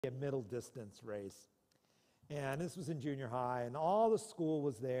a middle distance race. And this was in junior high, and all the school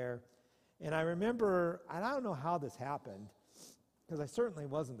was there. And I remember, and I don't know how this happened, because I certainly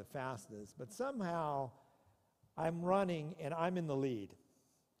wasn't the fastest, but somehow I'm running and I'm in the lead.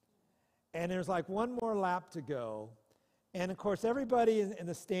 And there's like one more lap to go. And of course, everybody in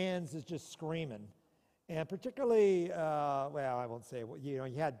the stands is just screaming. And particularly, well, I won't say, you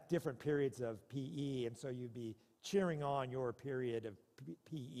had different periods of PE, and so you'd be cheering on your period of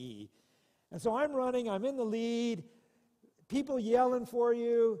PE. And so I'm running, I'm in the lead, people yelling for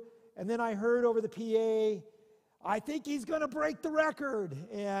you, and then I heard over the PA, I think he's going to break the record.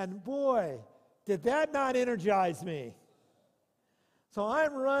 And boy, did that not energize me. So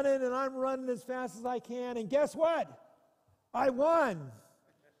I'm running, and I'm running as fast as I can, and guess what? I won.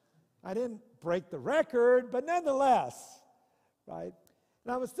 I didn't break the record, but nonetheless, right?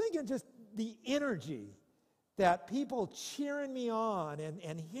 And I was thinking just the energy that people cheering me on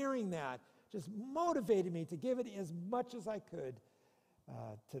and hearing that just motivated me to give it as much as I could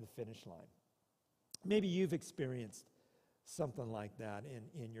to the finish line. Maybe you've experienced something like that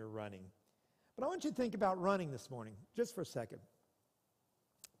in your running. But I want you to think about running this morning, just for a second.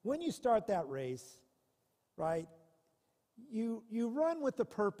 When you start that race, right, you run with a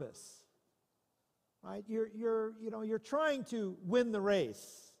purpose, right? You're trying to win the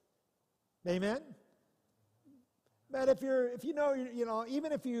race. Amen? But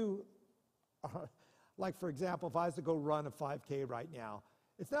even if you, like for example, if I was to go run a 5K right now,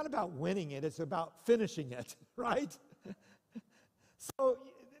 it's not about winning it, it's about finishing it, right? So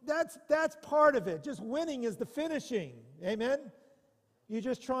that's part of it. Just winning is the finishing. Amen? You're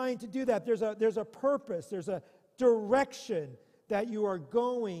just trying to do that. There's a purpose, there's a direction that you are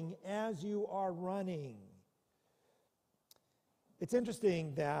going as you are running. It's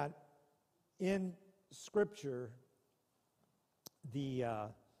interesting that in Scripture, the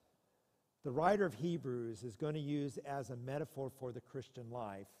writer of Hebrews is going to use as a metaphor for the Christian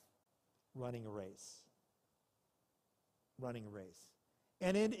life running a race. Running a race.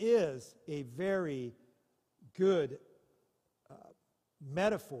 And it is a very good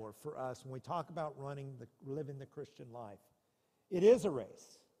metaphor for us when we talk about living the Christian life. It is a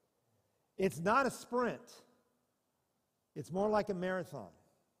race. It's not a sprint. It's more like a marathon.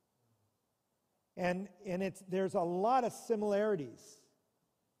 And there's a lot of similarities,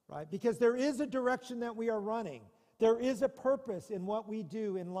 right? Because there is a direction that we are running. There is a purpose in what we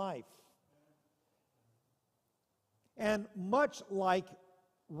do in life. And much like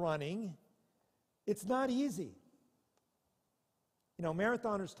running, it's not easy.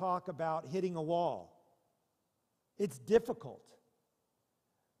 Marathoners talk about hitting a wall. It's difficult.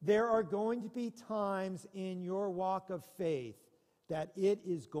 There are going to be times in your walk of faith that it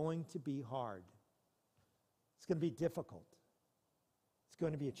is going to be hard. It's going to be difficult. It's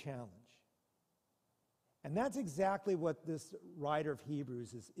going to be a challenge. And that's exactly what this writer of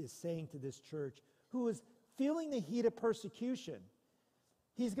Hebrews is saying to this church who is feeling the heat of persecution.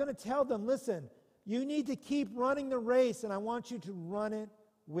 He's going to tell them, listen, you need to keep running the race, and I want you to run it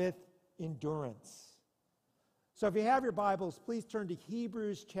with endurance. So if you have your Bibles, please turn to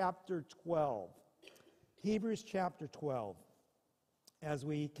Hebrews chapter 12. Hebrews chapter 12. As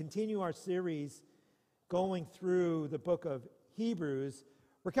we continue our series going through the book of Hebrews,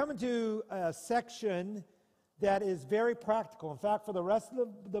 we're coming to a section that is very practical. In fact, for the rest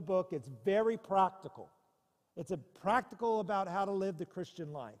of the book, it's very practical. It's practical about how to live the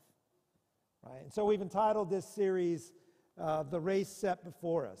Christian life. Right? And so we've entitled this series, The Race Set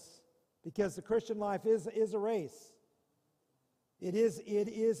Before Us, because the Christian life is a race. It is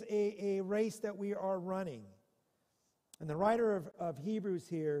a race that we are running. And the writer of Hebrews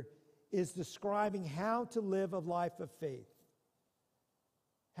here is describing how to live a life of faith,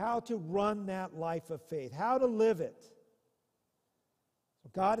 how to run that life of faith, how to live it. So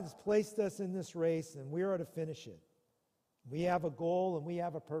God has placed us in this race, and we are to finish it. We have a goal, and we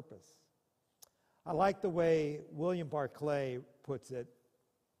have a purpose. I like the way William Barclay puts it.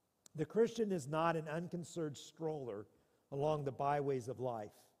 The Christian is not an unconcerned stroller along the byways of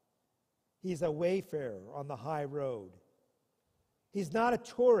life. He's a wayfarer on the high road. He's not a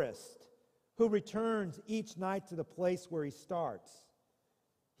tourist who returns each night to the place where he starts.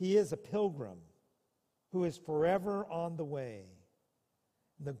 He is a pilgrim who is forever on the way.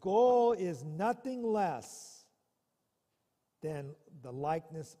 The goal is nothing less than the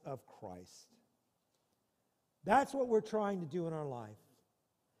likeness of Christ. That's what we're trying to do in our life.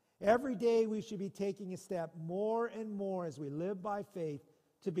 Every day we should be taking a step more and more as we live by faith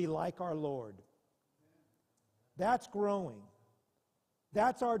to be like our Lord. That's growing.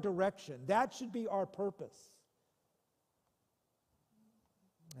 That's our direction. That should be our purpose.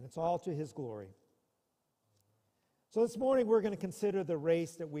 And it's all to his glory. So this morning we're going to consider the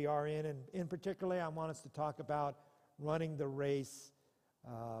race that we are in. And in particular, I want us to talk about running the race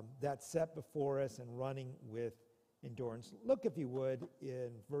that's set before us and running with endurance. Look, if you would,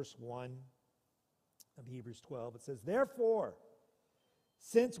 in verse 1 of Hebrews 12. It says, "Therefore,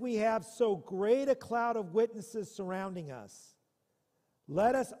 since we have so great a cloud of witnesses surrounding us,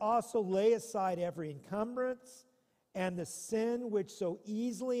 let us also lay aside every encumbrance and the sin which so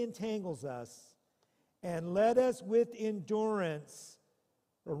easily entangles us, and let us run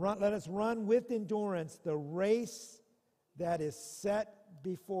with endurance the race that is set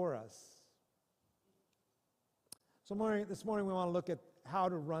before us." So this morning we want to look at how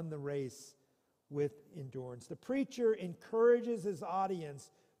to run the race with endurance. The preacher encourages his audience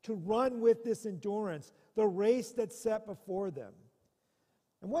to run with this endurance, the race that's set before them.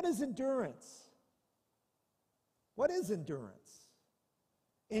 And what is endurance? What is endurance?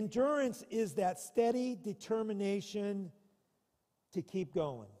 Endurance is that steady determination to keep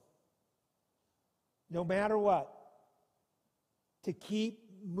going, no matter what, to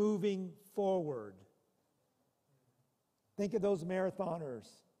keep moving forward. Think of those marathoners.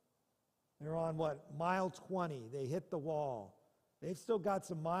 They're on mile 20. They hit the wall. They've still got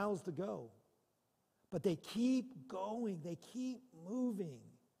some miles to go. But they keep going. They keep moving.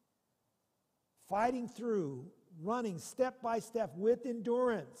 Fighting through, running step by step with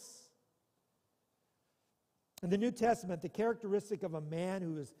endurance. In the New Testament, the characteristic of a man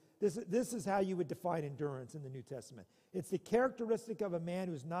who is, this is how you would define endurance in the New Testament. It's the characteristic of a man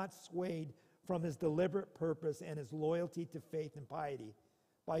who is not swayed from his deliberate purpose and his loyalty to faith and piety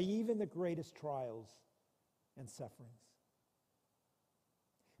by even the greatest trials and sufferings.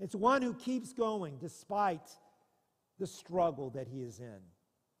 It's one who keeps going despite the struggle that he is in,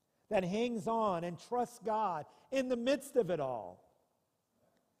 that hangs on and trusts God in the midst of it all.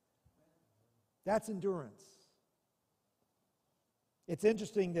 That's endurance. It's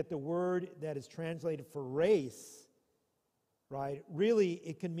interesting that the word that is translated for race, right, really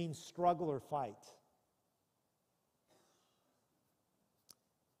it can mean struggle or fight.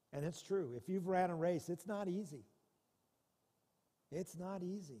 And it's true. If you've ran a race, it's not easy. It's not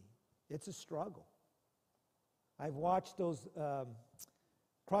easy. It's a struggle. I've watched those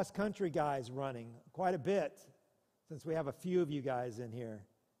cross-country guys running quite a bit, since we have a few of you guys in here.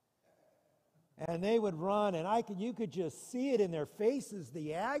 And they would run, and you could just see it in their faces,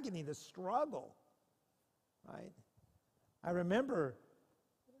 the agony, the struggle. Right? I remember,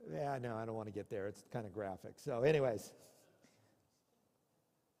 I don't want to get there. It's kind of graphic. So anyways.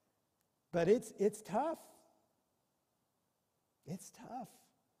 But it's tough. It's tough.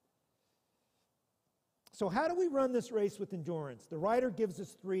 So how do we run this race with endurance? The writer gives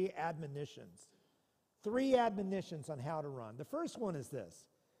us three admonitions on how to run. The first one is this.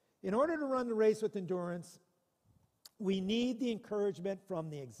 In order to run the race with endurance, we need the encouragement from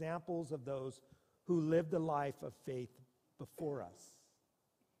the examples of those who lived a life of faith before us.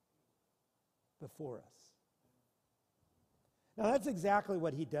 Before us. Now, that's exactly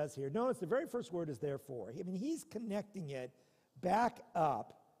what he does here. Notice the very first word is therefore. I mean, he's connecting it back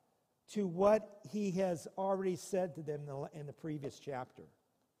up to what he has already said to them in the previous chapter.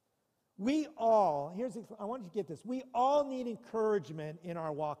 I want you to get this. We all need encouragement in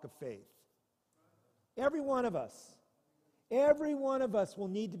our walk of faith. Every one of us. Every one of us will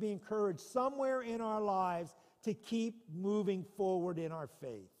need to be encouraged somewhere in our lives to keep moving forward in our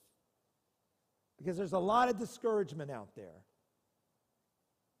faith. Because there's a lot of discouragement out there.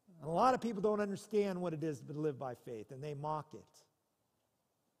 And a lot of people don't understand what it is to live by faith, and they mock it.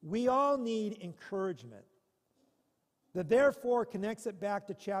 We all need encouragement. The therefore connects it back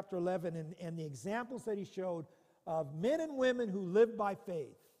to chapter 11 and the examples that he showed of men and women who lived by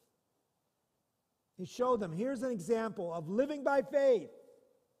faith. He showed them, here's an example of living by faith.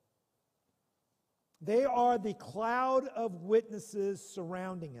 They are the cloud of witnesses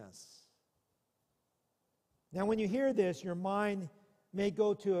surrounding us. Now, when you hear this, your mind may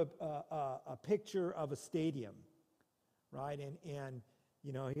go to a picture of a stadium, right? And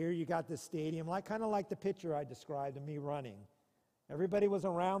here you got this stadium, kind of like the picture I described of me running. Everybody was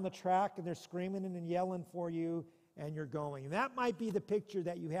around the track, and they're screaming and yelling for you, and you're going. And that might be the picture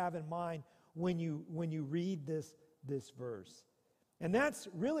that you have in mind when you read this verse. And that's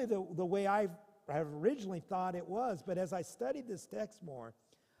really the way I originally thought it was. But as I studied this text more,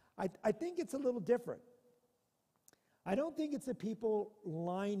 I think it's a little different. I don't think it's the people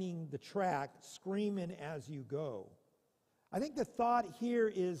lining the track screaming as you go. I think the thought here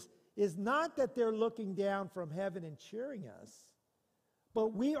is not that they're looking down from heaven and cheering us,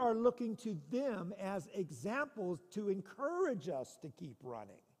 But we are looking to them as examples to encourage us to keep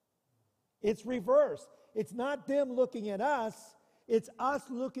running. It's reverse. It's not them looking at us, it's us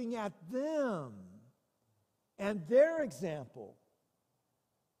looking at them and their example.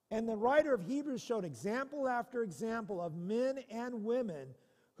 And the writer of Hebrews showed example after example of men and women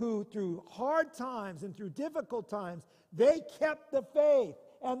who, through hard times and through difficult times, they kept the faith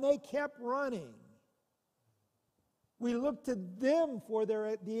and they kept running. We look to them for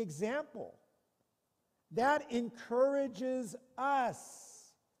the example. That encourages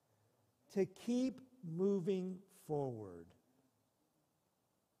us to keep moving forward.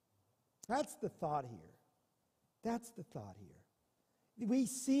 That's the thought here. That's the thought here. We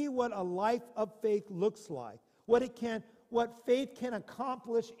see what a life of faith looks like, what faith can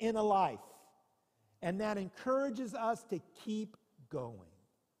accomplish in a life. And that encourages us to keep going.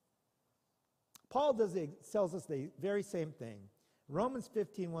 Paul tells us the very same thing. Romans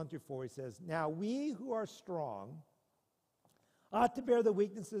 15, 1 through 4, he says, "Now we who are strong ought to bear the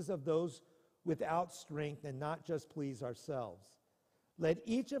weaknesses of those without strength and not just please ourselves. Let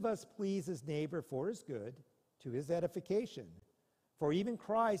each of us please his neighbor for his good, to his edification. For even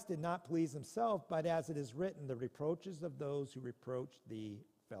Christ did not please himself, but as it is written, the reproaches of those who reproached thee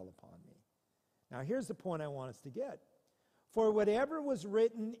fell upon me." Now here's the point I want us to get. For whatever was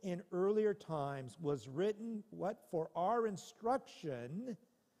written in earlier times was written, what? For our instruction,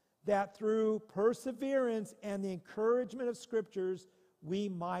 that through perseverance and the encouragement of Scriptures, we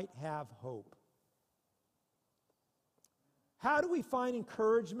might have hope. How do we find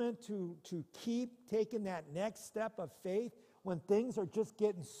encouragement to keep taking that next step of faith when things are just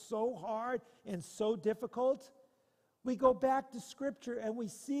getting so hard and so difficult? We go back to Scripture and we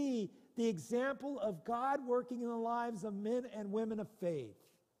see the example of God working in the lives of men and women of faith.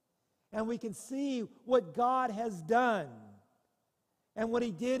 And we can see what God has done and what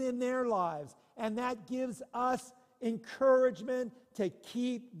He did in their lives. And that gives us encouragement to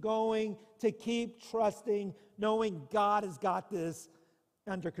keep going, to keep trusting, knowing God has got this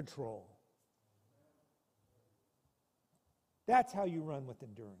under control. That's how you run with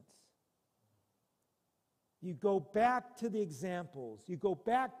endurance. You go back to the examples, you go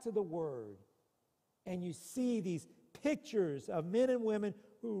back to the Word, and you see these pictures of men and women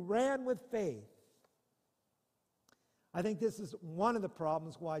who ran with faith. I think this is one of the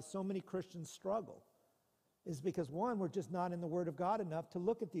problems why so many Christians struggle, is because, one, we're just not in the Word of God enough to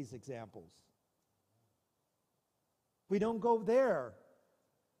look at these examples. We don't go there.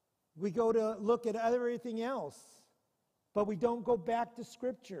 We go to look at everything else, but we don't go back to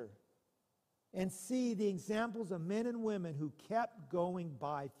Scripture and see the examples of men and women who kept going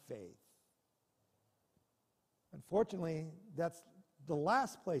by faith. Unfortunately, that's the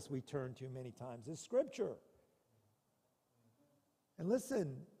last place we turn to many times is Scripture. And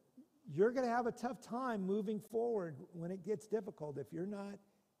listen, you're going to have a tough time moving forward when it gets difficult if you're not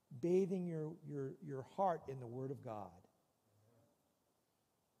bathing your heart in the Word of God.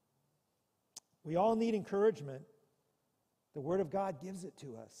 We all need encouragement. The Word of God gives it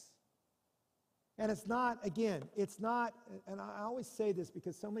to us. And it's not, and I always say this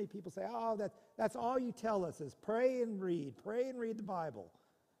because so many people say, oh, that's all you tell us is pray and read the Bible.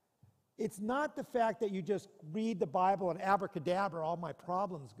 It's not the fact that you just read the Bible and abracadabra, all my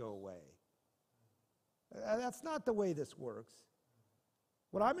problems go away. That's not the way this works.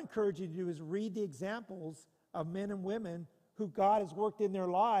 What I'm encouraging you to do is read the examples of men and women who God has worked in their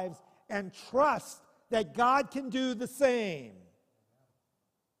lives and trust that God can do the same.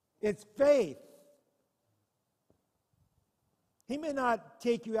 It's faith. He may not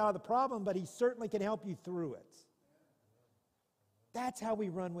take you out of the problem, but He certainly can help you through it. That's how we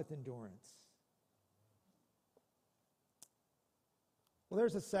run with endurance. Well,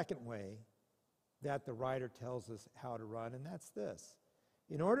 there's a second way that the writer tells us how to run, and that's this.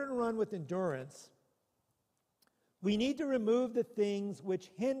 In order to run with endurance, we need to remove the things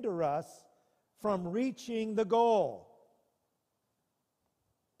which hinder us from reaching the goal.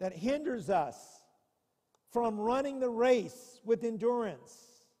 That hinders us from running the race with endurance.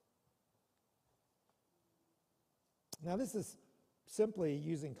 Now, this is simply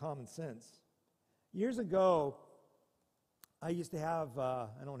using common sense. Years ago, I used to have, I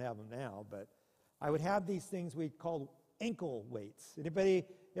don't have them now, but I would have these things we called ankle weights. Anybody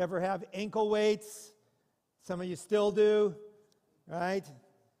ever have ankle weights? Some of you still do, right?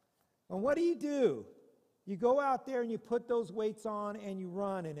 And what do? You go out there and you put those weights on and you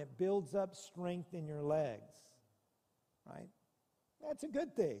run, and it builds up strength in your legs, right? That's a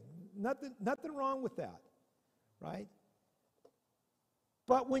good thing. Nothing wrong with that, right?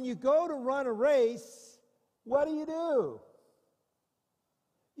 But when you go to run a race, what do?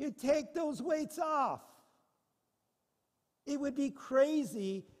 You take those weights off. It would be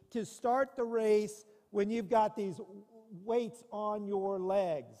crazy to start the race when you've got these weights on your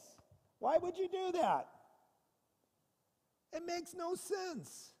legs. Why would you do that? It makes no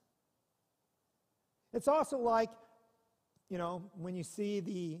sense. It's also like, when you see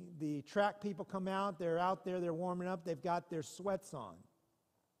the track people come out, they're out there, they're warming up, they've got their sweats on,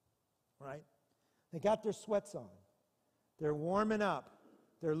 right? They got their sweats on. They're warming up.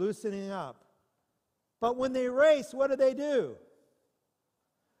 They're loosening up. But when they race, what do?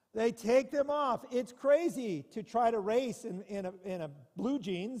 They take them off. It's crazy to try to race in a blue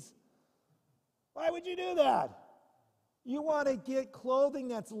jeans. Why would you do that? You want to get clothing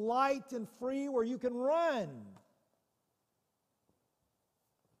that's light and free where you can run.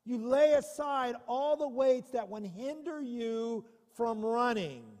 You lay aside all the weights that would hinder you from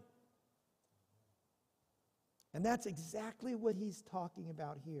running. And that's exactly what he's talking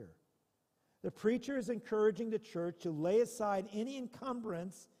about here. The preacher is encouraging the church to lay aside any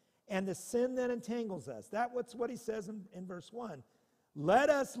encumbrance and the sin that entangles us. That's what he says in verse 1. Let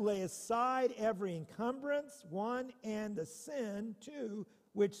us lay aside every encumbrance, 1, and the sin, 2,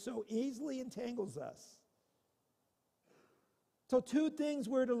 which so easily entangles us. So 2 things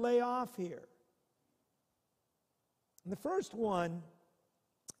we're to lay off here. And the first one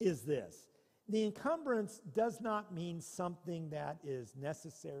is this. The encumbrance does not mean something that is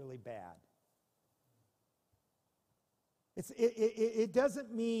necessarily bad. It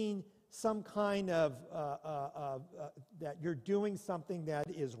doesn't mean some kind of that you're doing something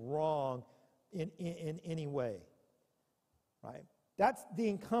that is wrong in any way, right? That's the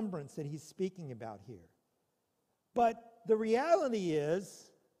encumbrance that he's speaking about here. But the reality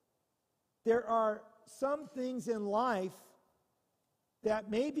is there are some things in life that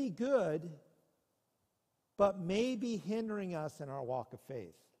may be good, but may be hindering us in our walk of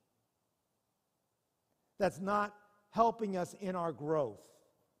faith. That's not helping us in our growth.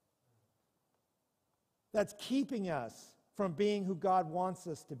 That's keeping us from being who God wants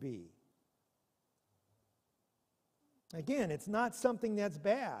us to be. Again, it's not something that's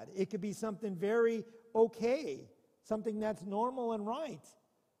bad. It could be something very okay, something that's normal and right.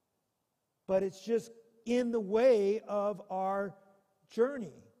 But it's just in the way of our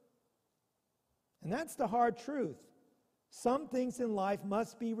journey. And that's the hard truth. Some things in life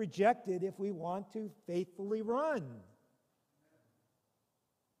must be rejected if we want to faithfully run.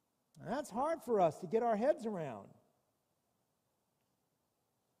 And that's hard for us to get our heads around.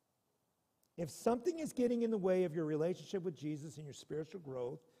 If something is getting in the way of your relationship with Jesus and your spiritual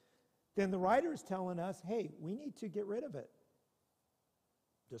growth, then the writer is telling us, hey, we need to get rid of it.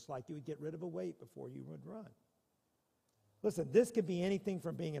 Just like you would get rid of a weight before you would run. Listen, this could be anything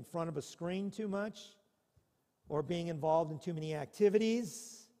from being in front of a screen too much or being involved in too many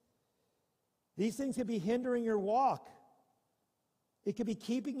activities. These things could be hindering your walk. It could be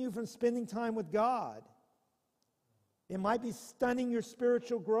keeping you from spending time with God. It might be stunning your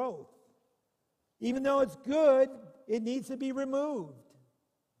spiritual growth. Even though it's good, it needs to be removed.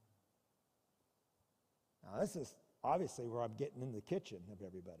 Now, this is obviously where I'm getting in the kitchen of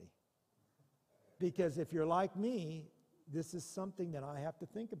everybody. Because if you're like me, this is something that I have to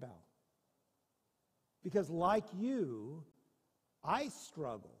think about. Because like you, I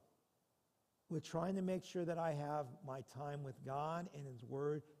struggle with trying to make sure that I have my time with God and His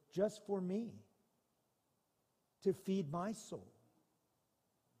Word just for me, to feed my soul.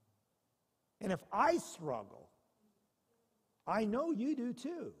 And if I struggle, I know you do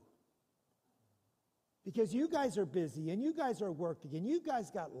too. Because you guys are busy and you guys are working and you guys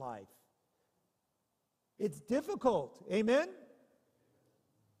got life. It's difficult. Amen?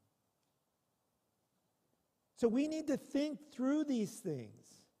 So we need to think through these things.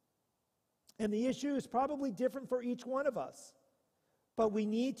 And the issue is probably different for each one of us. But we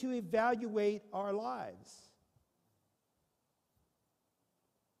need to evaluate our lives.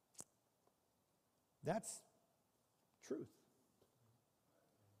 That's truth.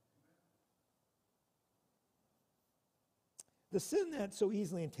 The sin that so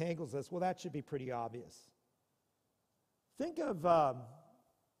easily entangles us, well, that should be pretty obvious. Think of,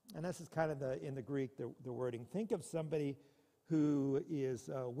 and this is kind of in the Greek, the wording, think of somebody who is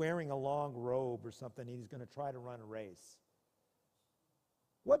wearing a long robe or something and he's going to try to run a race.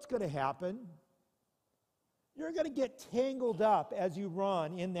 What's going to happen? You're going to get tangled up as you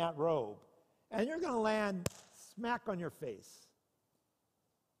run in that robe. And you're going to land smack on your face.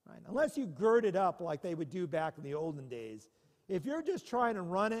 Right? Unless you gird it up like they would do back in the olden days. If you're just trying to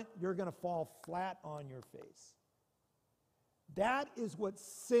run it, you're going to fall flat on your face. That is what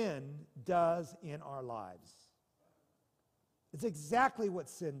sin does in our lives. It's exactly what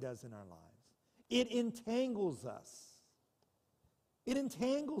sin does in our lives. It entangles us. It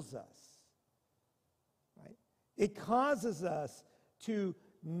entangles us. Right? It causes us to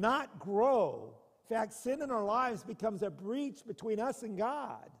not grow. In fact, sin in our lives becomes a breach between us and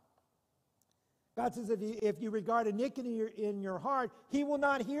God. God says if you regard iniquity in your heart, He will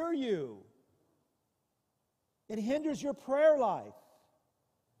not hear you. It hinders your prayer life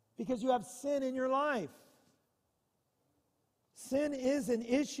because you have sin in your life. Sin is an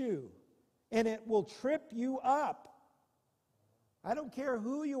issue, and it will trip you up. I don't care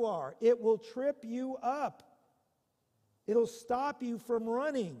who you are, it will trip you up. It'll stop you from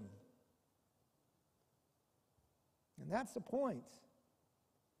running. And that's the point.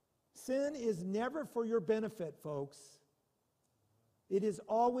 Sin is never for your benefit, folks. It is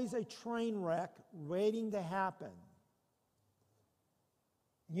always a train wreck waiting to happen.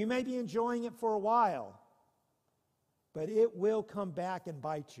 You may be enjoying it for a while, but it will come back and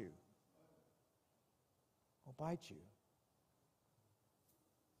bite you. It will bite you.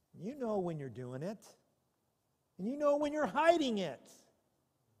 You know when you're doing it, and you know when you're hiding it.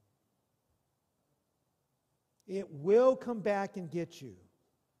 It will come back and get you.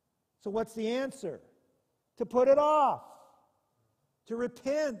 So what's the answer? To put it off. To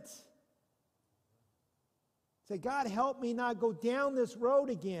repent. Say, God, help me not go down this road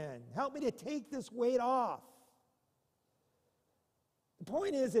again. Help me to take this weight off. The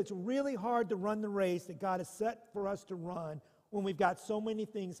point is, it's really hard to run the race that God has set for us to run when we've got so many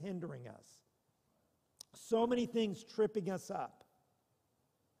things hindering us. So many things tripping us up.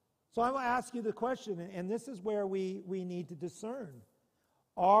 So I will ask you the question, and this is where we need to discern.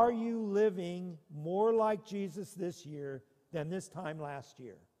 Are you living more like Jesus this year than this time last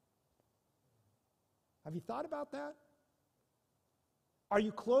year? Have you thought about that? Are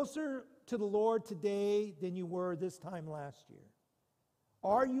you closer to the Lord today than you were this time last year?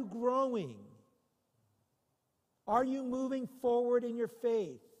 Are you growing? Are you moving forward in your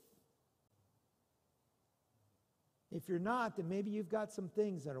faith? If you're not, then maybe you've got some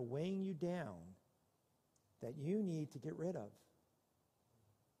things that are weighing you down that you need to get rid of.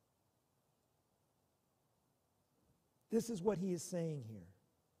 This is what he is saying here.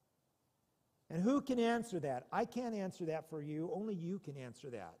 And who can answer that? I can't answer that for you. Only you can answer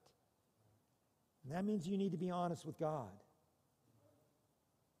that. And that means you need to be honest with God.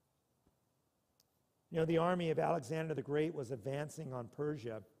 You know, the army of Alexander the Great was advancing on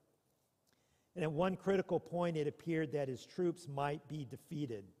Persia. And at one critical point, it appeared that his troops might be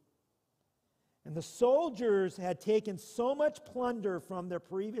defeated. And the soldiers had taken so much plunder from their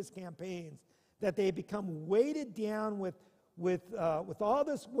previous campaigns that they had become weighted down with all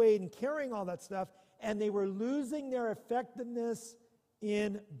this weight and carrying all that stuff, and they were losing their effectiveness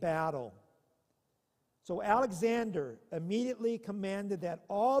in battle. So Alexander immediately commanded that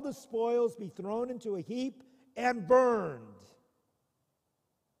all the spoils be thrown into a heap and burned.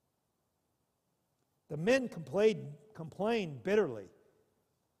 The men complained bitterly,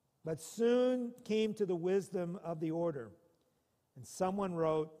 but soon came to the wisdom of the order. And someone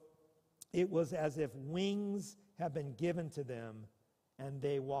wrote, "It was as if wings had been given to them, and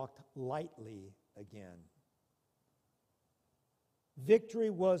they walked lightly again." Victory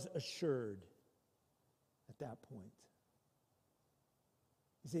was assured at that point.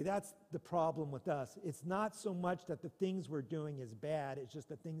 You see, that's the problem with us. It's not so much that the things we're doing is bad, it's just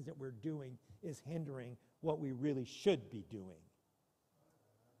the things that we're doing is hindering what we really should be doing.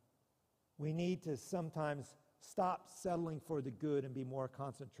 We need to sometimes stop settling for the good and be more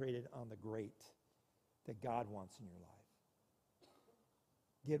concentrated on the great that God wants in your life.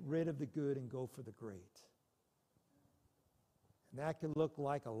 Get rid of the good and go for the great. And that can look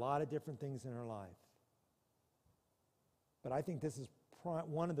like a lot of different things in our life. But I think this is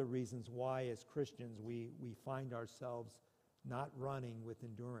one of the reasons why, as Christians, we find ourselves not running with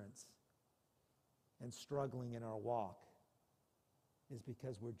endurance and struggling in our walk, is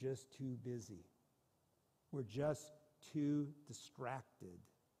because we're just too busy. We're just too distracted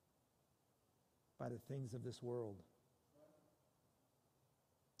by the things of this world.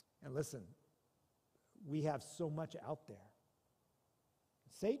 And listen, we have so much out there.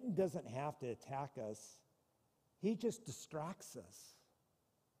 Satan doesn't have to attack us. He just distracts us.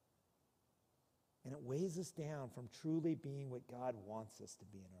 And it weighs us down from truly being what God wants us to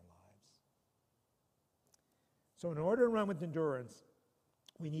be in our lives. So in order to run with endurance,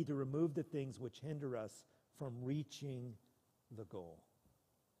 we need to remove the things which hinder us from reaching the goal.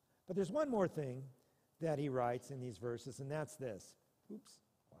 But there's one more thing that he writes in these verses, and that's this.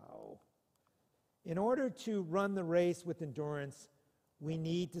 In order to run the race with endurance, we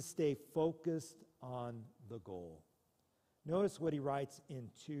need to stay focused on the goal. Notice what he writes in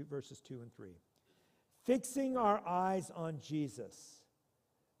verses 2 and 3. Fixing our eyes on Jesus,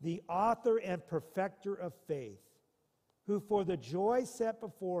 the author and perfecter of faith, who for the joy set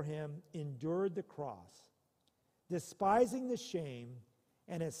before him endured the cross, despising the shame,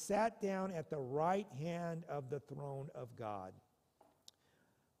 and has sat down at the right hand of the throne of God.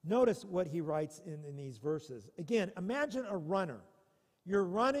 Notice what he writes in these verses. Again, imagine a runner. You're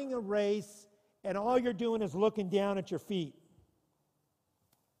running a race, and all you're doing is looking down at your feet.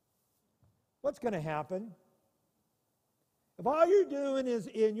 What's going to happen? If all you're doing is,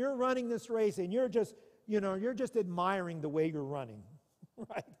 and you're running this race, and you're just admiring the way you're running,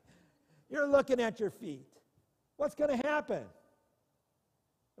 right? You're looking at your feet. What's going to happen?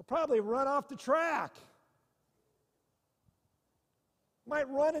 You'll probably run off the track. Might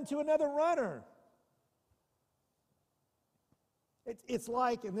run into another runner. It's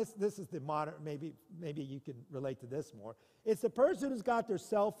like, and this is the modern, maybe you can relate to this more. It's the person who's got their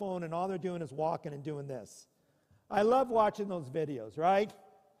cell phone and all they're doing is walking and doing this. I love watching those videos, right?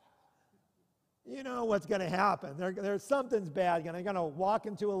 You know what's going to happen. There's something's bad. They're going to walk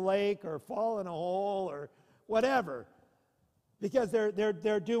into a lake or fall in a hole or whatever, because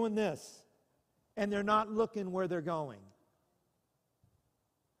they're doing this, and they're not looking where they're going.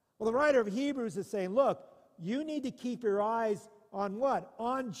 Well, the writer of Hebrews is saying, look, you need to keep your eyes on what?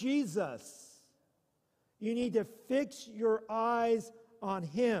 On Jesus. You need to fix your eyes on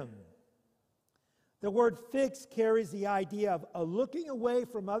him. The word fix carries the idea of looking away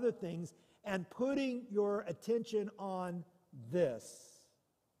from other things and putting your attention on this.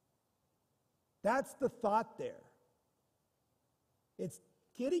 That's the thought there. It's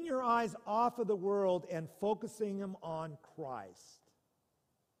getting your eyes off of the world and focusing them on Christ.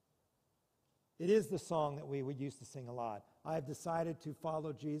 It is the song that we used to sing a lot. I have decided to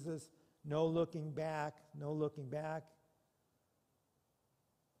follow Jesus. No looking back, no looking back.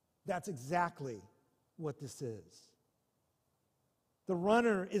 That's exactly what this is. The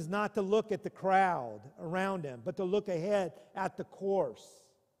runner is not to look at the crowd around him, but to look ahead at the course.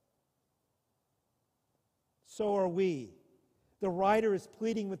 So are we. The writer is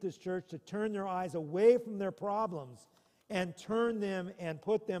pleading with this church to turn their eyes away from their problems and turn them and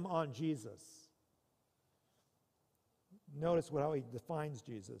put them on Jesus. Notice how he defines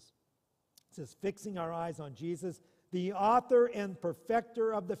Jesus. It says, fixing our eyes on Jesus, the author and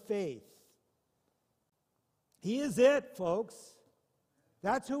perfecter of the faith. He is it, folks.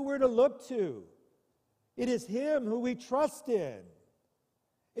 That's who we're to look to. It is him who we trust in.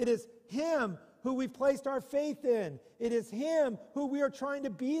 It is him who we've placed our faith in. It is him who we are trying to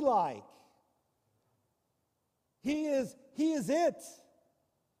be like. He is it.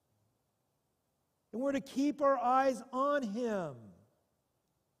 And we're to keep our eyes on him.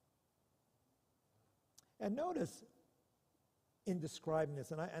 And notice in describing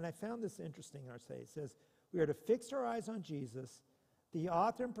this, and I found this interesting in our study, it says, we are to fix our eyes on Jesus, the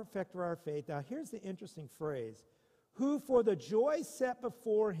author and perfecter of our faith. Now here's the interesting phrase, who for the joy set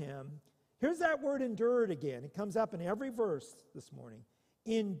before him, here's that word endured again. It comes up in every verse this morning.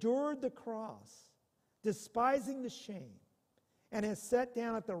 Endured the cross, despising the shame, and has sat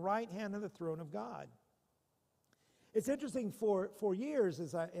down at the right hand of the throne of God. It's interesting, for years,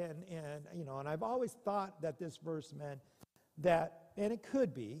 and I've always thought that this verse meant that, and it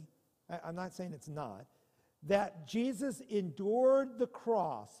could be, I'm not saying it's not, that Jesus endured the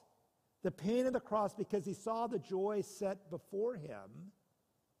cross, the pain of the cross, because he saw the joy set before him.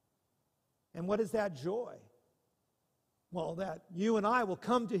 And what is that joy? Well, that you and I will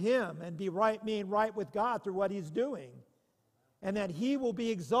come to him and be made right with God through what he's doing. And that he will be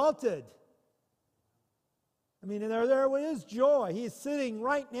exalted. I mean, there is joy. He is sitting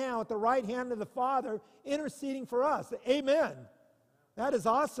right now at the right hand of the Father, interceding for us. Amen. That is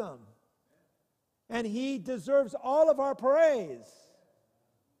awesome. And he deserves all of our praise.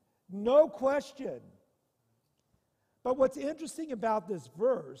 No question. But what's interesting about this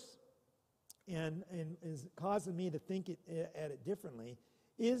verse, and is causing me to think at it differently,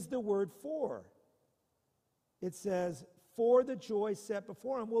 is the word for. It says, for the joy set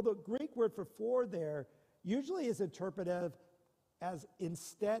before him. Well, the Greek word for there usually is interpreted as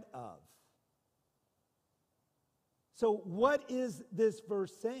instead of. So what is this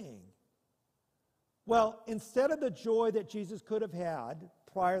verse saying? Well, instead of the joy that Jesus could have had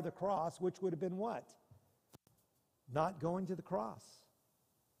prior to the cross, which would have been what? Not going to the cross.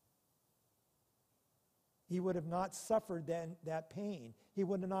 He would have not suffered that pain. He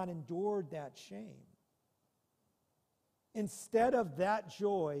would have not endured that shame. Instead of that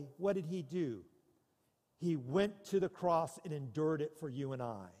joy, what did he do? He went to the cross and endured it for you and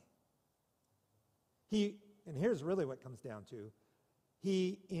I. He and here's really what it comes down to,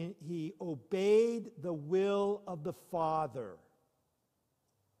 he obeyed the will of the Father.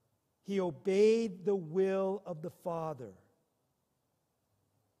 He obeyed the will of the Father.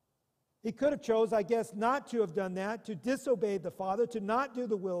 He could have chose, I guess, not to have done that, to disobey the Father, to not do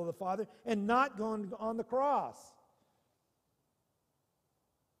the will of the Father, and not go on the cross.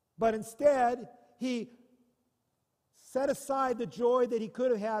 But instead, he set aside the joy that he could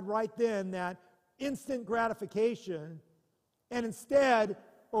have had right then, that instant gratification, and instead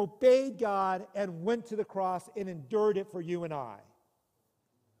obeyed God and went to the cross and endured it for you and I.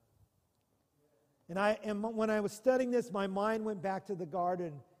 And when I was studying this, my mind went back to the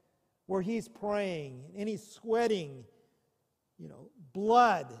garden where he's praying and he's sweating,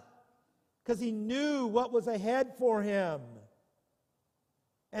 blood, because he knew what was ahead for him.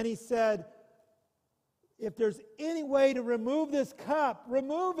 And he said, if there's any way to remove this cup,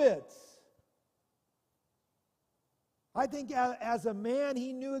 remove it. I think as a man,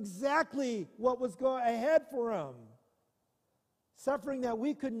 he knew exactly what was going ahead for him. Suffering that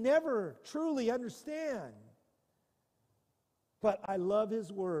we could never truly understand. But I love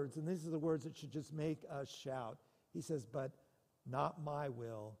his words, and these are the words that should just make us shout. He says, but not my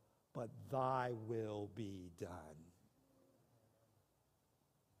will, but thy will be done.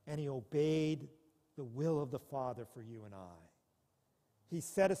 And he obeyed the will of the Father for you and I. He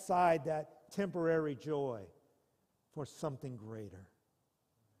set aside that temporary joy for something greater.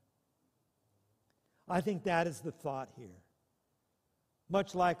 I think that is the thought here.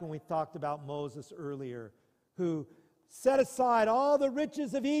 Much like when we talked about Moses earlier, who set aside all the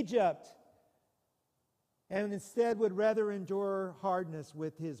riches of Egypt and instead would rather endure hardness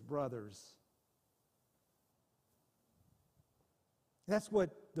with his brothers. That's what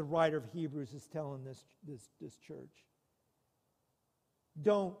the writer of Hebrews is telling this church.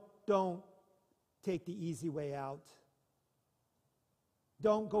 Don't take the easy way out.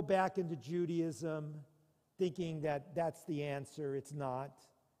 Don't go back into Judaism thinking that that's the answer. It's not.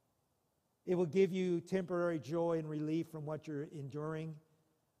 It will give you temporary joy and relief from what you're enduring,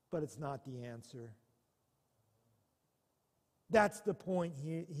 but it's not the answer. That's the point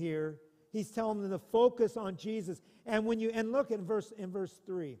here. He's telling them to focus on Jesus. And look at verse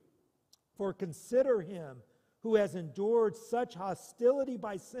 3. For consider him who has endured such hostility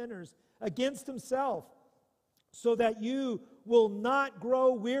by sinners against himself, so that you will not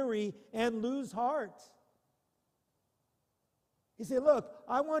grow weary and lose heart. He said, look,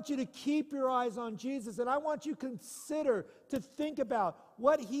 I want you to keep your eyes on Jesus, and I want you to think about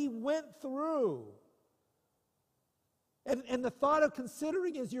what he went through. And the thought of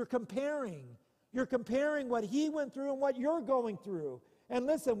considering is you're comparing. You're comparing what he went through and what you're going through. And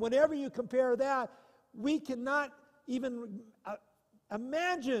listen, whenever you compare that, we cannot even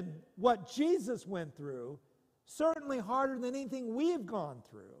imagine what Jesus went through, certainly harder than anything we've gone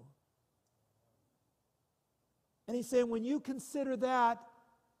through. And he's saying when you consider that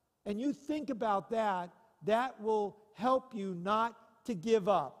and you think about that, that will help you not to give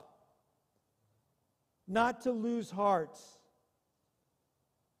up, not to lose heart,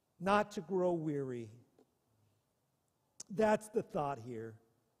 not to grow weary. That's the thought here.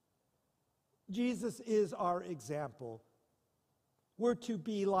 Jesus is our example. We're to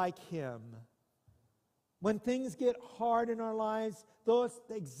be like him. When things get hard in our lives, those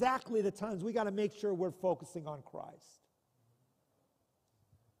are exactly the times we got to make sure we're focusing on Christ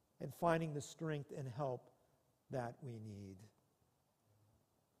and finding the strength and help that we need.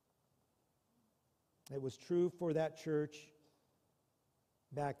 It was true for that church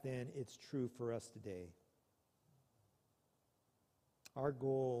back then. It's true for us today. Our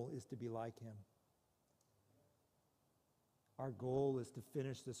goal is to be like him. Our goal is to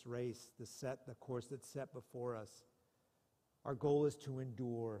finish this race, the course that's set before us. Our goal is to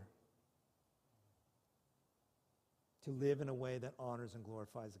endure, to live in a way that honors and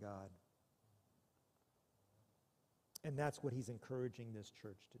glorifies God. And that's what he's encouraging this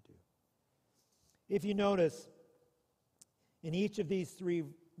church to do. If you notice, in each of these 3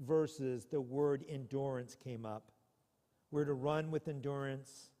 verses, the word endurance came up. We're to run with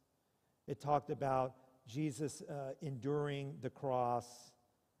endurance. It talked about Jesus enduring the cross.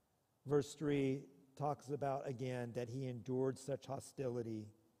 Verse 3 talks about, again, that he endured such hostility.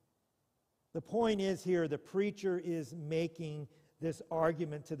 The point is here, the preacher is making this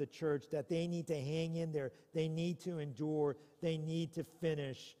argument to the church that they need to hang in there. They need to endure. They need to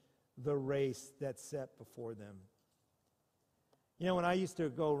finish the race that's set before them. You know, when I used to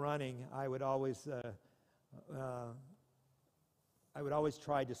go running, I would always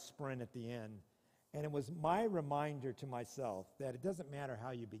try to sprint at the end. And it was my reminder to myself that it doesn't matter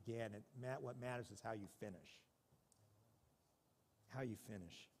how you began. What matters is how you finish. How you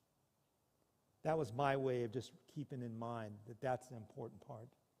finish. That was my way of just keeping in mind that that's the important part.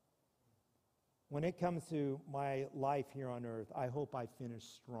 When it comes to my life here on earth, I hope I finish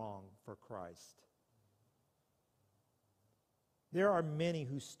strong for Christ. There are many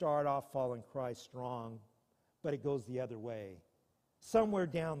who start off following Christ strong, but it goes the other way. Somewhere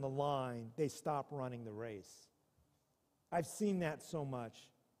down the line, they stop running the race. I've seen that so much.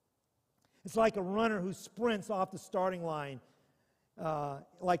 It's like a runner who sprints off the starting line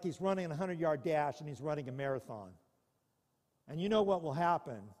like he's running a 100-yard dash and he's running a marathon. And you know what will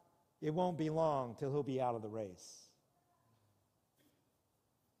happen? It won't be long till he'll be out of the race.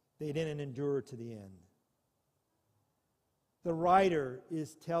 They didn't endure to the end. The writer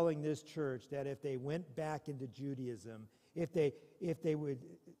is telling this church that if they went back into Judaism, if they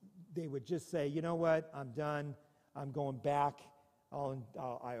would just say, you know what, I'm done, I'm going back,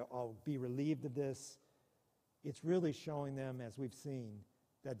 I'll be relieved of this. It's really showing them, as we've seen,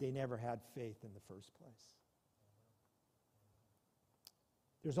 that they never had faith in the first place.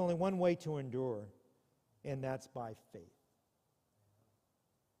 There's only one way to endure, and that's by faith.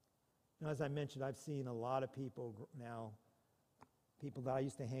 Now, as I mentioned, I've seen a lot of people now, people that I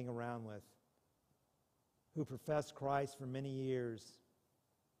used to hang around with, who professed Christ for many years,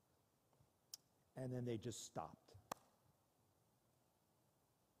 and then they just stopped.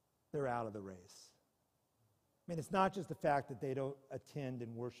 They're out of the race. I mean, it's not just the fact that they don't attend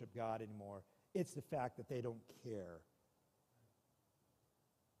and worship God anymore. It's the fact that they don't care.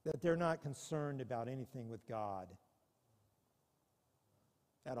 That they're not concerned about anything with God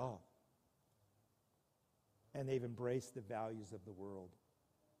at all. And they've embraced the values of the world.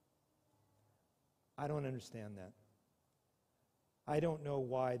 I don't understand that. I don't know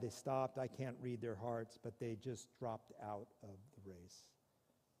why they stopped. I can't read their hearts, but they just dropped out of the race.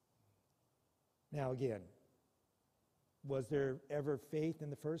 Now again, was there ever faith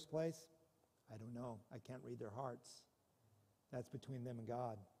in the first place? I don't know. I can't read their hearts. That's between them and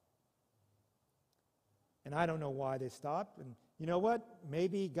God. And I don't know why they stopped. And you know what?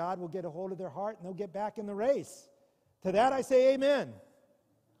 Maybe God will get a hold of their heart and they'll get back in the race. To that I say amen.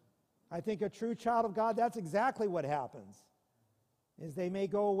 I think a true child of God, that's exactly what happens. Is they may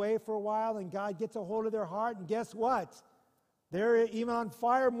go away for a while and God gets a hold of their heart, and guess what? They're even on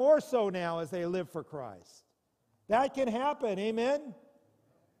fire more so now as they live for Christ. That can happen, amen?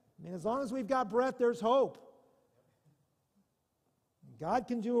 I mean, as long as we've got breath, there's hope. God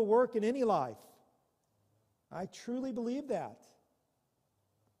can do a work in any life. I truly believe that.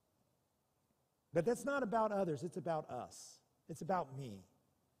 But that's not about others, it's about us. It's about me.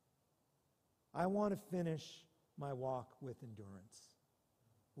 I want to finish my walk with endurance,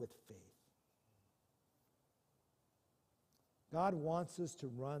 with faith. God wants us to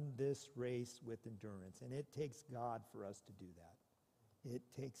run this race with endurance, and it takes God for us to do that. It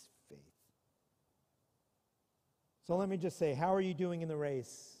takes faith. So let me just say, how are you doing in the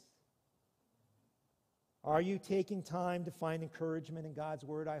race? Are you taking time to find encouragement in God's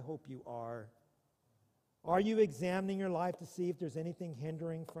Word? I hope you are. Are you examining your life to see if there's anything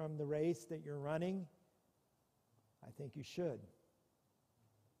hindering from the race that you're running? I think you should.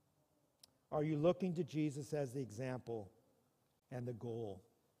 Are you looking to Jesus as the example and the goal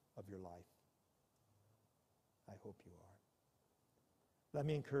of your life? I hope you are. Let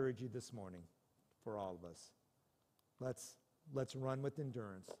me encourage you this morning, for all of us. Let's run with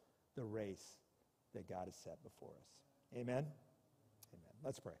endurance the race that God has set before us. Amen? Amen.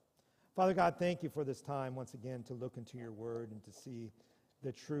 Let's pray. Father God, thank you for this time once again to look into your word and to see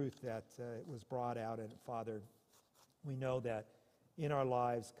the truth that was brought out. And Father, we know that in our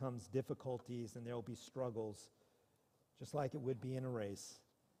lives comes difficulties and there will be struggles, just like it would be in a race.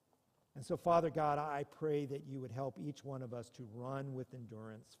 And so, Father God, I pray that you would help each one of us to run with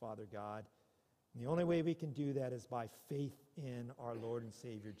endurance, Father God. And the only way we can do that is by faith in our Lord and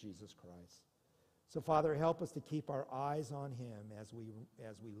Savior, Jesus Christ. So, Father, help us to keep our eyes on him as we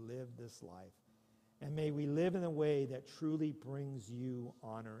live this life. And may we live in a way that truly brings you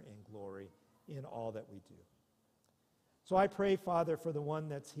honor and glory in all that we do. So I pray, Father, for the one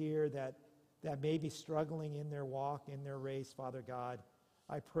that's here that may be struggling in their walk, in their race, Father God.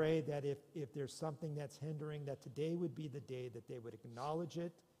 I pray that if there's something that's hindering, that today would be the day that they would acknowledge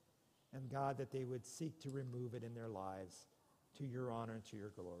it, and God, that they would seek to remove it in their lives to your honor and to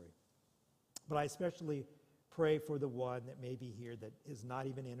your glory. But I especially pray for the one that may be here that has not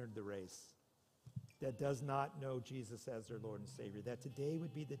even entered the race, that does not know Jesus as their Lord and Savior, that today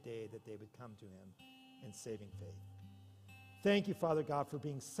would be the day that they would come to him in saving faith. Thank you, Father God, for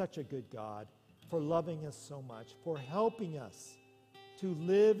being such a good God, for loving us so much, for helping us to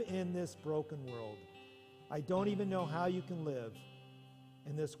live in this broken world. I don't even know how you can live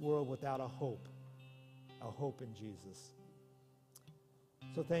in this world without a hope in Jesus.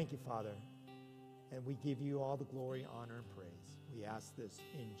 So thank you, Father, and we give you all the glory, honor, and praise. We ask this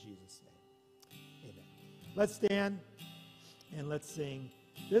in Jesus' name. Amen. Let's stand and let's sing.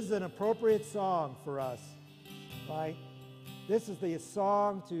 This is an appropriate song for us, right? This is the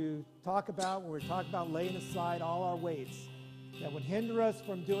song to talk about when we're talking about laying aside all our weights that would hinder us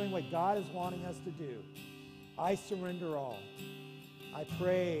from doing what God is wanting us to do. I surrender all. I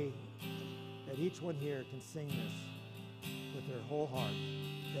pray that each one here can sing this with their whole heart,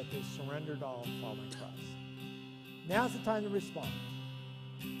 that they've surrendered all and following Christ. Now's the time to respond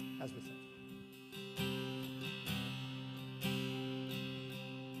as we sing.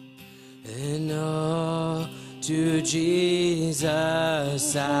 And all to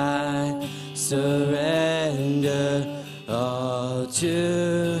Jesus I surrender, all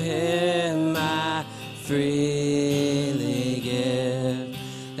to Him I freely give,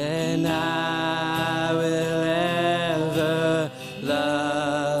 and I will ever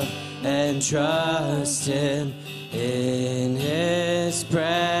love and trust Him in His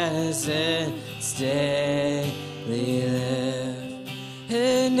presence daily live,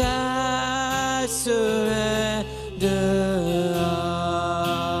 and I surrender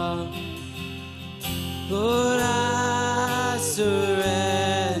all. Lord, I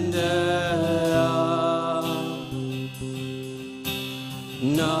surrender all.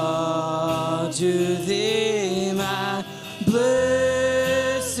 And all to Thee, my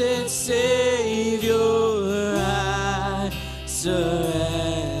blessed Savior, I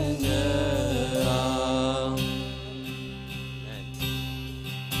surrender all.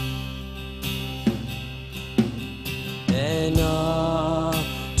 And all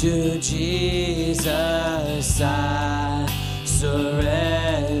to Jesus I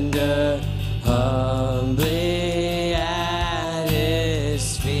surrender, humbly at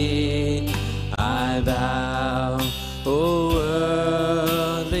His feet I bow. Oh,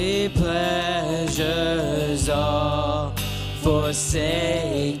 worldly pleasures all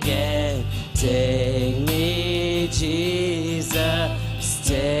forsaken, take me, Jesus,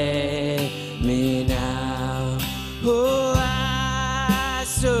 take me now. Oh, I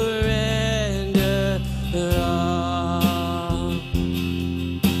surrender all.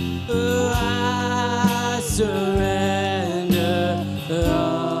 Oh, I surrender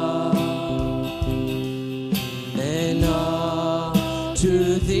all. And all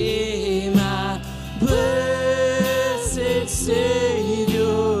to Thee, my blessed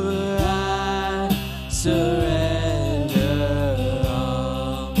Savior, I surrender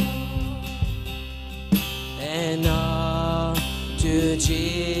all. And all to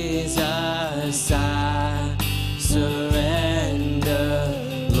Jesus I surrender.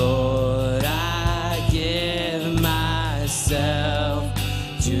 Lord, I give myself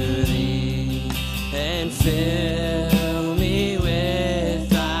to Thee, and fill me with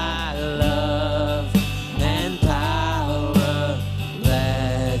Thy love and power.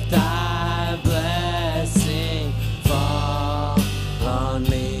 Let Thy blessing fall on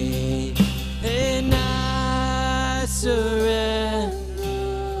me, and I surrender.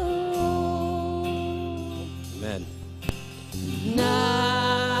 Amen. And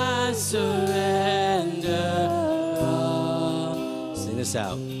I surrender all. Sing this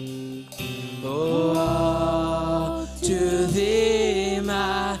out. Oh, all to Thee,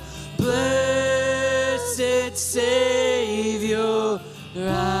 my blessed Savior,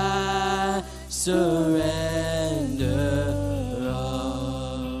 I surrender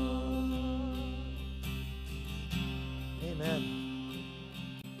all. Amen.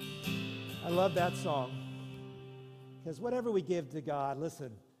 I love that song. Because whatever we give to God,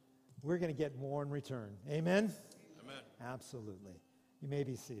 listen, we're going to get more in return. Amen? Amen. Absolutely. You may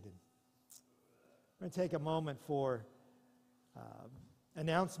be seated. We're going to take a moment for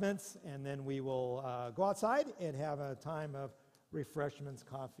announcements, and then we will go outside and have a time of refreshments,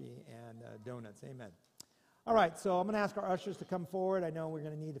 coffee, and donuts. Amen. All right, so I'm going to ask our ushers to come forward. I know we're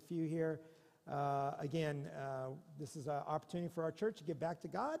going to need a few here. Again, this is an opportunity for our church to give back to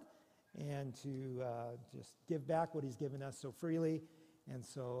God and to just give back what He's given us so freely. And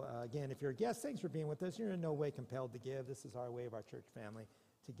so, again, if you're a guest, thanks for being with us. You're in no way compelled to give. This is our way of our church family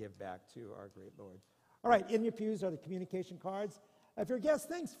to give back to our great Lord. All right, in your pews are the communication cards. If you're a guest,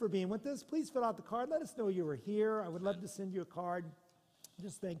 thanks for being with us. Please fill out the card. Let us know you were here. I would love to send you a card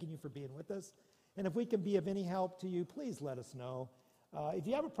just thanking you for being with us. And if we can be of any help to you, please let us know. If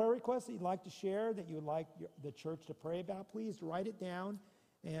you have a prayer request that you'd like to share, that you would like the church to pray about, please write it down.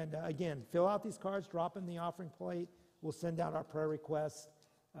 And again, fill out these cards, drop in the offering plate. We'll send out our prayer requests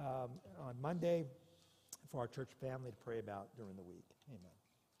on Monday for our church family to pray about during the week. Amen.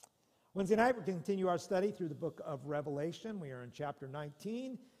 Wednesday night, we're going to continue our study through the book of Revelation. We are in chapter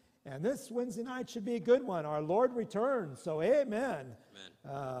 19. And this Wednesday night should be a good one. Our Lord returns, so amen.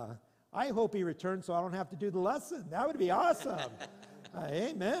 I hope he returns so I don't have to do the lesson. That would be awesome.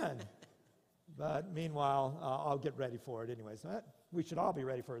 Amen. But meanwhile, I'll get ready for it anyways. We should all be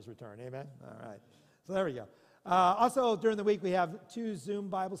ready for his return. Amen. All right. So there we go. Also, during the week, we have 2 Zoom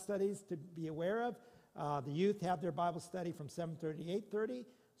Bible studies to be aware of. The youth have their Bible study from 7:30 to 8:30.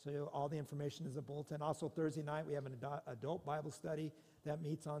 So all the information is a bulletin. Also, Thursday night, we have an adult Bible study that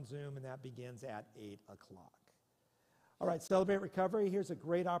meets on Zoom, and that begins at 8 o'clock. All right, Celebrate Recovery. Here's a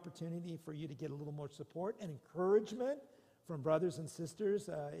great opportunity for you to get a little more support and encouragement from brothers and sisters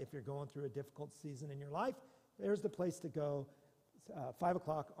if you're going through a difficult season in your life. There's the place to go, 5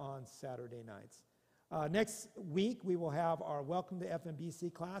 o'clock on Saturday nights. Next week, we will have our Welcome to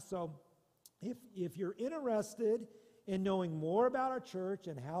FMBC class. So if you're interested in knowing more about our church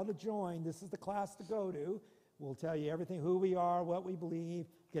and how to join, this is the class to go to. We'll tell you everything, who we are, what we believe.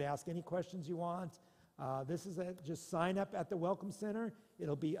 You can ask any questions you want. This is just sign up at the Welcome Center.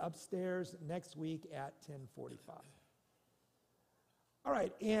 It'll be upstairs next week at 10:45. All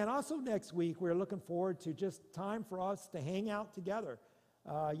right, and also next week, we're looking forward to just time for us to hang out together.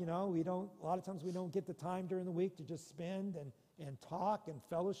 A lot of times we don't get the time during the week to just spend and talk and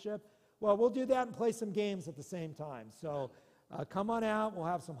fellowship. Well, we'll do that and play some games at the same time. So come on out. We'll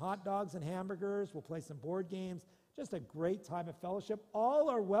have some hot dogs and hamburgers. We'll play some board games. Just a great time of fellowship.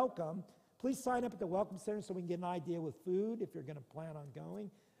 All are welcome. Please sign up at the Welcome Center so we can get an idea with food if you're going to plan on going.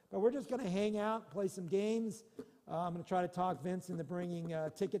 But we're just going to hang out, play some games. I'm going to try to talk Vince into bringing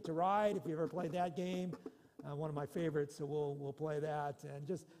Ticket to Ride, if you ever played that game. One of my favorites, so we'll play that. And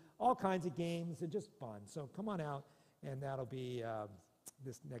just all kinds of games and just fun. So come on out, and that'll be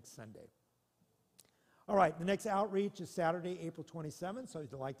this next Sunday. All right, the next outreach is Saturday, April 27th. So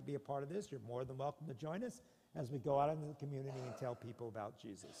if you'd like to be a part of this, you're more than welcome to join us as we go out into the community and tell people about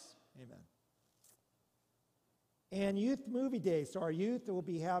Jesus. Amen. And Youth Movie Day. So our youth will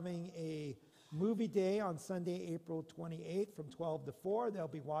be having a movie day on Sunday, April 28th from 12 to 4. They'll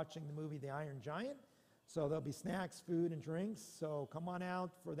be watching the movie The Iron Giant. So there'll be snacks, food, and drinks. So come on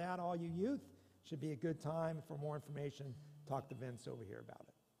out for that, all you youth. Should be a good time. For more information, talk to Vince over here about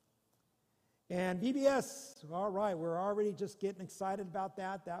it. And VBS, all right, we're already just getting excited about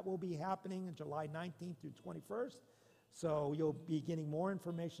that. That will be happening on July 19th through 21st. So you'll be getting more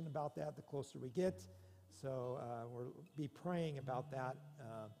information about that the closer we get. So we'll be praying about that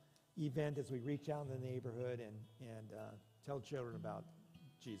event as we reach out in the neighborhood and tell children about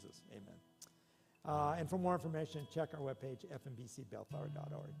Jesus. Amen. And for more information, check our webpage,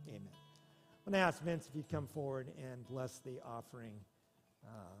 fmbcbellflower.org. Amen. I'm going to ask Vince if you'd come forward and bless the offering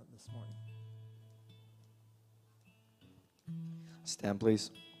this morning. Stand,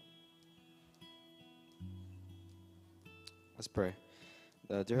 please. Let's pray.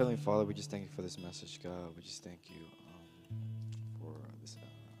 Dear Heavenly Father, we just thank you for this message, God. We just thank you for this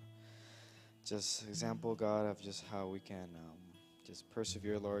just example, God, of just how we can just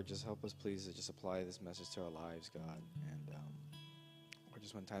persevere, Lord. Just help us, please, to just apply this message to our lives, God. And or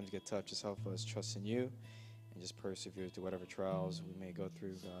just when times get tough, just help us trust in you and just persevere through whatever trials we may go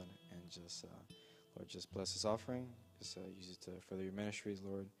through, God. And just, Lord, just bless this offering. Just use it to further your ministries,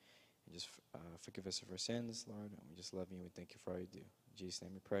 Lord. And just forgive us of our sins, Lord. And we just love you and we thank you for all you do. In Jesus'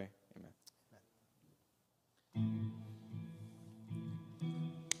 name we pray. Amen.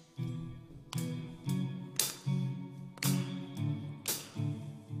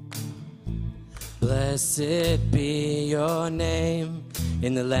 Blessed be your name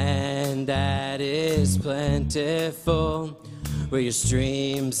in the land that is plentiful, where your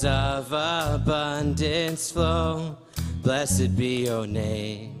streams of abundance flow. Blessed be your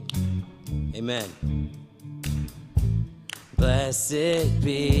name. Amen. Blessed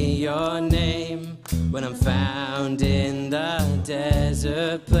be your name when I'm found in the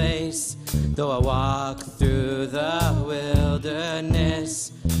desert place. Though I walk through the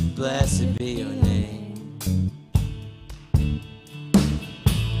wilderness, blessed be your name.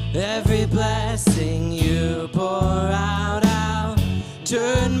 Every blessing you pour out, I'll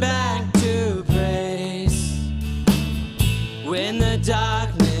turn back to praise. When the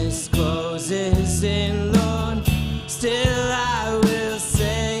darkness closes in, Lord, still I will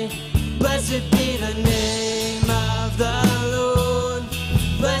say, blessed be the name of the Lord.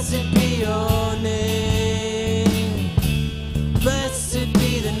 Blessed be your name. Blessed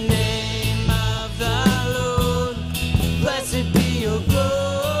be the name of the Lord. Blessed be your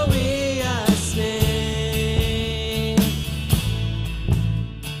glory.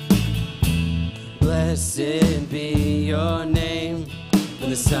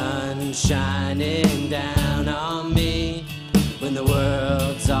 shining down on me when the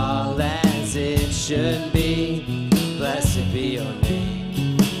world's all as it should be. Blessed be your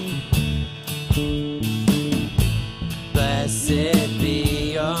name. Blessed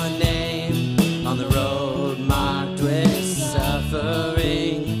be your name on the road marked with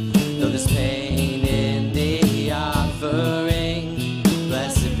suffering. Though there's pain in the offering,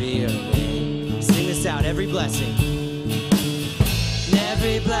 blessed be your name. Sing this out, every blessing.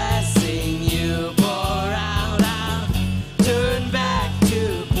 Every blessing you pour out, I'll turn back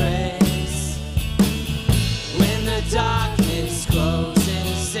to praise. When the darkness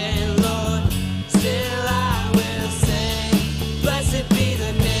closes in, Lord, still I will sing. Blessed be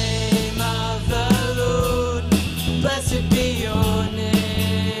the name of the Lord. Blessed be your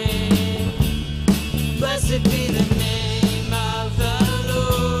name. Blessed be the name of the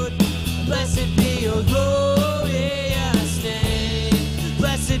Lord. Blessed be your glorious name.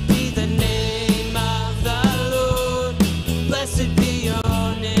 Blessed be the name of the Lord. Blessed be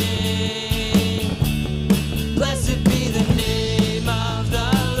your name. Blessed be the name of the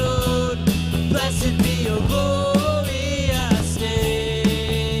Lord. Blessed be your glorious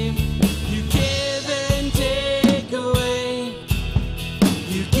name. You give and take away.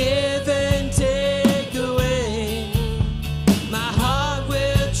 You give and take away. My heart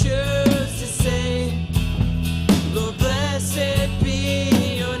will choose to say, Lord, blessed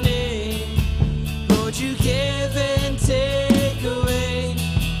be your name. Lord, you give and take away.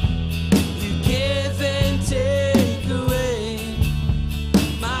 You give and take away.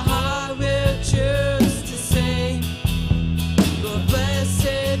 My heart will choose to say, Lord,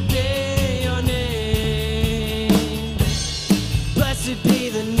 blessed be your name. Blessed be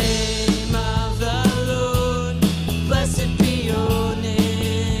the name of the Lord. Blessed be your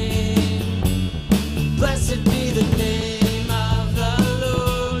name. Blessed be the name of the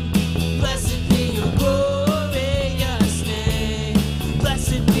Lord. Blessed be your glorious name.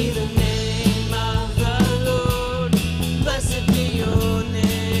 Blessed be the name of the Lord. Blessed be your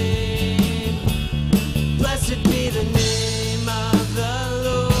name. Blessed be the name of the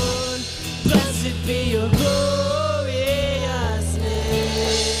Lord. Blessed be your glorious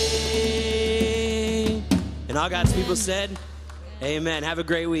name. And all God's people said, amen. Have a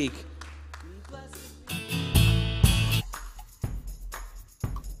great week.